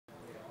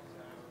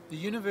The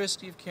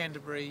University of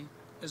Canterbury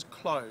is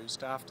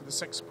closed after the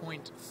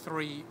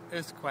 6.3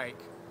 earthquake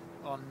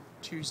on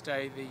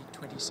Tuesday the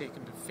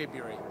 22nd of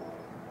February.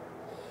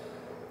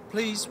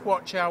 Please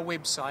watch our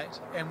website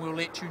and we'll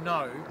let you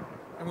know,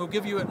 and we'll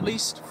give you at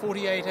least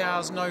 48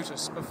 hours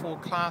notice before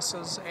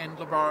classes and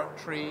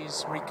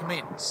laboratories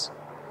recommence.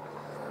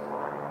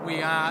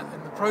 We are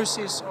in the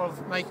process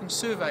of making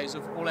surveys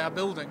of all our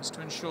buildings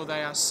to ensure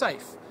they are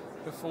safe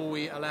before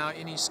we allow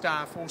any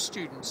staff or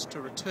students to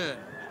return.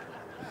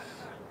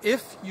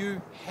 If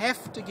you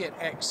have to get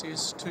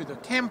access to the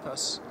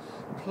campus,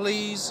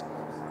 please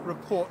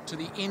report to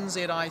the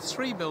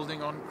NZI3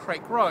 building on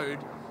Crake Road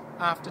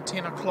after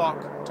 10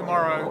 o'clock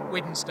tomorrow,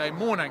 Wednesday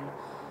morning,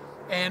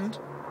 and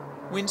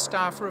when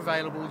staff are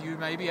available you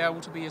may be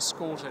able to be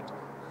escorted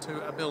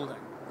to a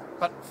building,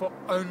 but for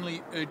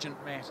only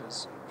urgent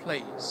matters,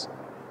 please.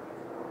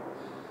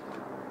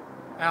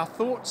 Our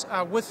thoughts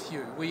are with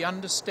you. We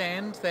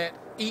understand that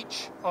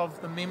each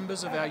of the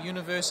members of our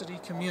university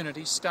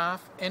community,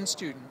 staff and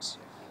students,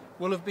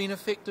 will have been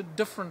affected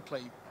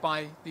differently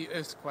by the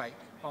earthquake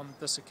on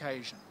this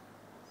occasion.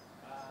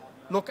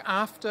 Look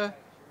after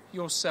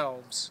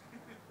yourselves,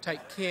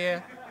 take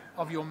care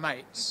of your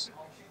mates,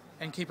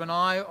 and keep an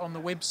eye on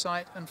the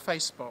website and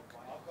Facebook,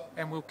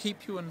 and we'll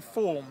keep you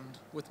informed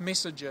with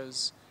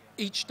messages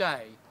each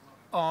day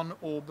on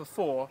or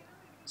before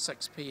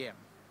 6 p.m.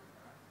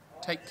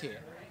 Take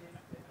care.